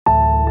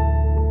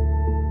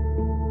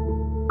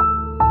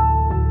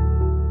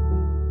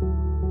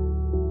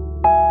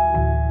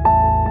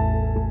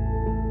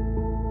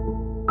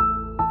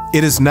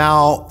It is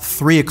now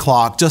 3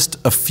 o'clock, just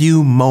a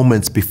few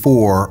moments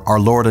before our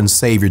Lord and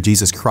Savior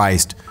Jesus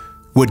Christ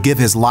would give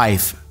his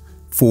life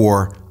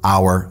for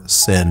our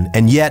sin.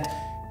 And yet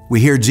we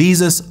hear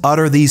Jesus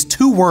utter these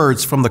two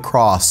words from the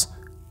cross,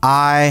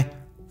 "I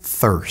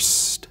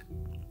thirst."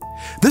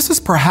 This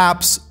is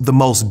perhaps the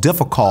most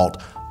difficult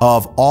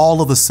of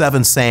all of the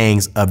 7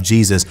 sayings of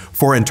Jesus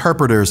for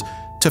interpreters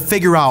to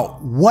figure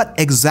out what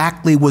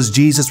exactly was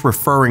Jesus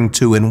referring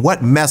to and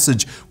what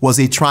message was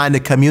he trying to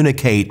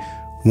communicate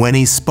when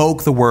he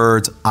spoke the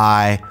words,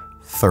 "I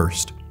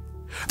thirst."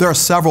 There are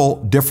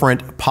several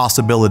different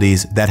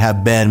possibilities that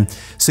have been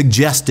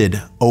suggested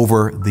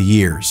over the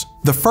years.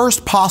 The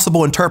first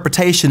possible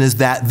interpretation is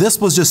that this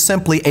was just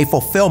simply a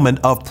fulfillment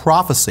of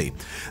prophecy.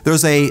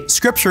 There's a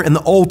scripture in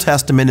the Old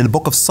Testament in the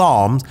book of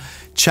Psalms,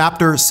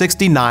 chapter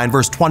 69,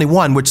 verse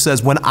 21, which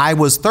says, "When I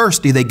was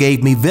thirsty, they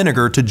gave me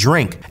vinegar to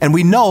drink." And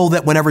we know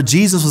that whenever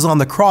Jesus was on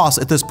the cross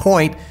at this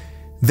point,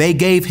 they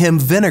gave him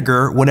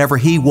vinegar whenever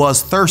he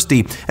was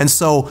thirsty. And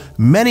so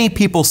many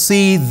people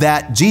see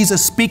that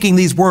Jesus speaking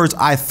these words,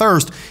 "I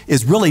thirst,"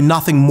 is really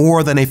nothing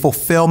more than a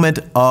fulfillment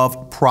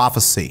of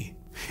prophecy.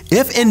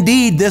 If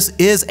indeed this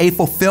is a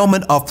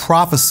fulfillment of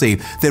prophecy,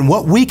 then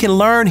what we can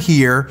learn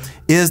here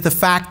is the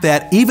fact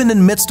that even in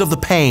the midst of the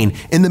pain,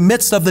 in the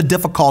midst of the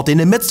difficulty, in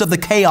the midst of the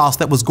chaos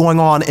that was going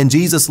on in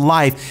Jesus'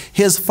 life,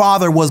 his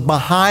Father was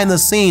behind the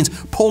scenes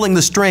pulling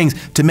the strings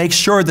to make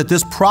sure that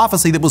this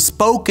prophecy that was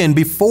spoken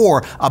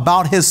before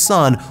about his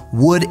Son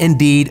would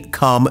indeed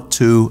come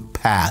to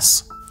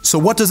pass. So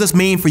what does this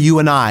mean for you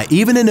and I?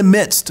 Even in the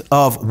midst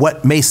of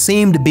what may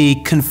seem to be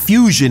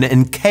confusion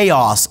and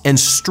chaos and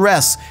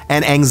stress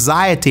and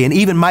anxiety and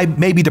even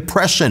maybe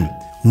depression,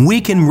 we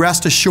can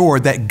rest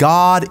assured that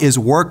God is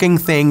working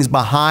things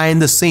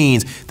behind the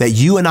scenes that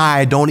you and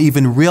I don't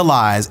even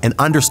realize and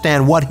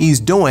understand what he's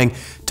doing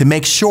to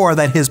make sure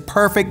that his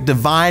perfect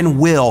divine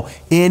will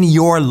in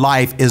your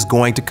life is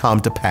going to come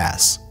to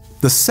pass.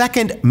 The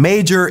second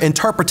major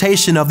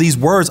interpretation of these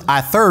words,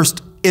 "I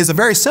thirst," is a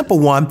very simple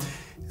one.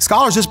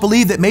 Scholars just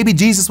believe that maybe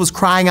Jesus was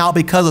crying out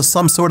because of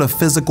some sort of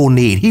physical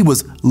need. He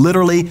was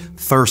literally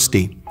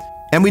thirsty.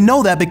 And we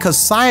know that because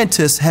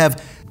scientists have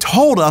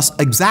told us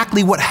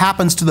exactly what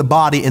happens to the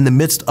body in the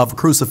midst of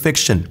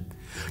crucifixion.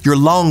 Your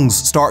lungs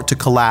start to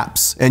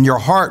collapse and your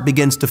heart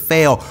begins to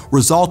fail,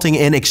 resulting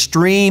in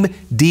extreme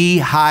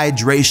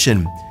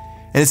dehydration.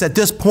 And it's at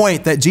this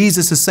point that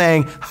Jesus is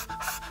saying,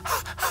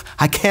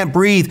 "I can't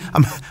breathe.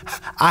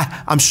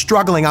 I'm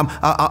struggling. I'm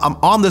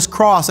on this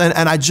cross and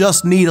I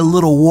just need a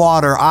little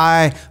water.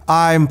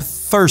 I'm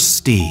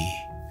thirsty."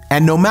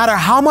 And no matter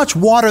how much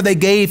water they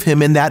gave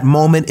him in that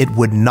moment, it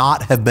would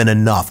not have been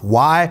enough.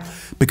 Why?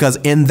 Because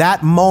in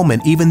that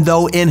moment, even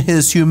though in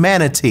his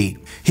humanity,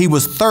 he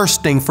was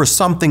thirsting for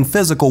something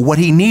physical, what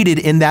he needed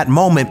in that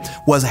moment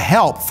was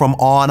help from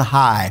on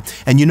high.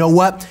 And you know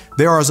what?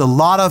 There is a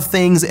lot of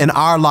things in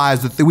our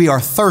lives that we are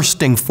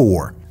thirsting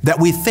for, that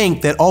we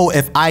think that, oh,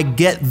 if I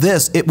get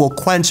this, it will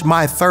quench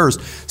my thirst.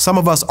 Some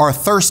of us are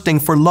thirsting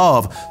for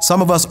love.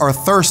 Some of us are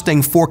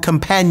thirsting for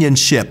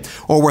companionship,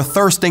 or we're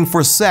thirsting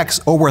for sex,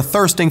 or we're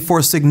thirsting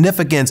for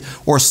significance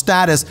or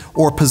status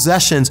or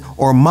possessions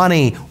or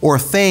money or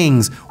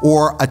things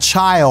or a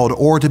child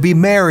or to be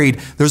married.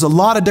 There's a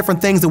lot of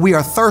different things that we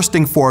are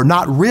thirsting for,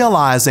 not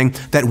realizing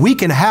that we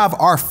can have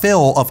our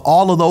fill of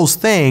all of those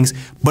things,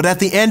 but at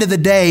the end of the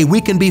day,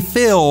 we can be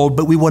filled,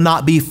 but we will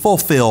not be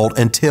fulfilled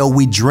until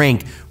we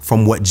drink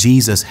from what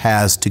Jesus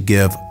has to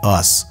give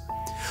us.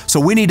 So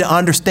we need to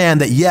understand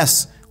that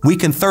yes, we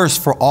can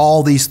thirst for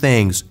all these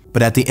things,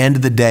 but at the end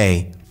of the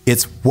day,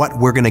 it's what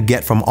we're going to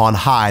get from on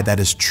high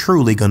that is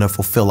truly going to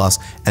fulfill us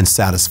and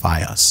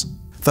satisfy us.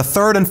 The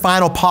third and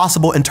final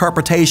possible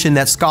interpretation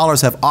that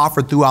scholars have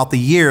offered throughout the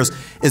years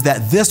is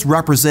that this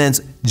represents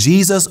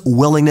Jesus'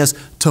 willingness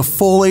to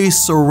fully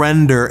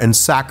surrender and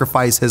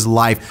sacrifice his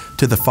life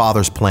to the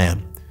Father's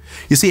plan.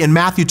 You see, in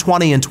Matthew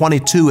 20 and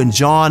 22 and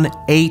John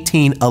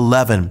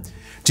 18:11,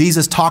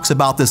 Jesus talks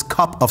about this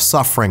cup of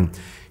suffering.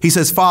 He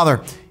says,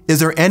 "Father, is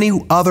there any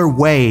other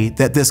way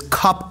that this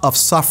cup of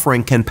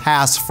suffering can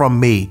pass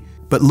from me?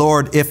 But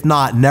Lord, if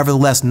not,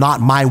 nevertheless,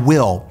 not my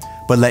will,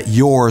 but let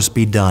yours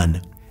be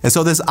done." And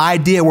so this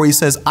idea where he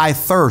says, "I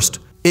thirst,"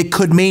 it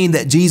could mean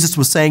that Jesus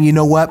was saying, you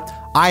know what?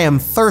 I am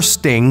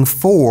thirsting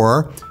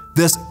for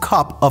this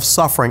cup of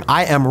suffering.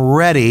 I am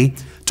ready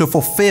to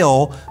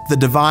fulfill the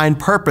divine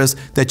purpose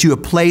that you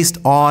have placed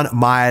on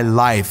my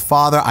life.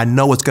 Father, I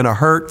know it's going to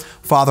hurt.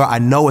 Father, I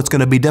know it's going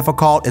to be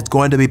difficult. It's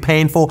going to be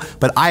painful,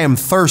 but I am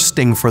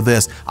thirsting for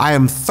this. I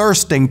am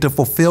thirsting to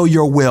fulfill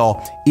your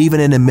will, even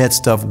in the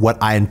midst of what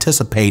I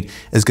anticipate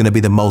is going to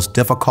be the most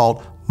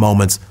difficult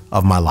moments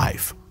of my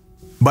life.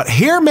 But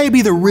here may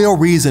be the real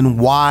reason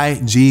why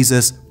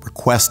Jesus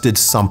requested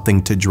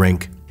something to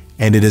drink.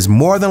 And it is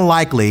more than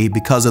likely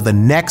because of the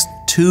next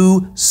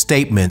two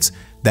statements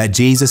that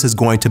Jesus is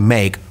going to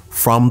make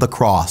from the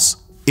cross.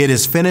 "It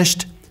is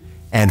finished,"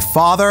 and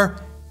 "Father,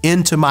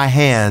 into my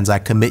hands I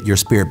commit your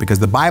spirit." Because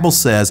the Bible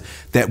says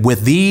that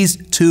with these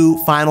two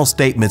final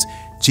statements,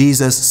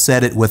 Jesus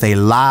said it with a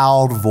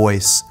loud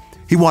voice.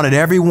 He wanted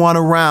everyone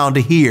around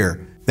to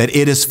hear that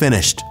it is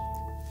finished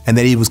and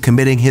that he was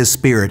committing his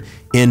spirit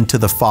into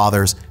the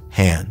Father's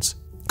hands.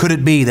 Could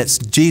it be that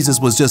Jesus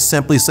was just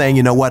simply saying,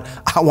 you know what,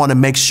 I want to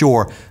make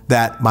sure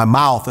that my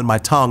mouth and my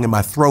tongue and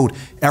my throat,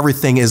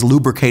 everything is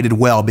lubricated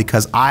well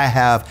because I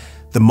have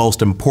the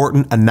most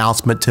important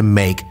announcement to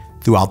make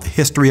throughout the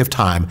history of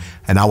time,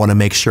 and I want to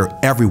make sure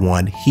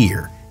everyone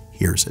here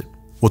hears it.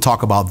 We'll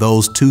talk about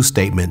those two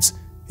statements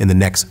in the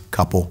next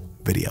couple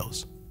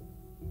videos.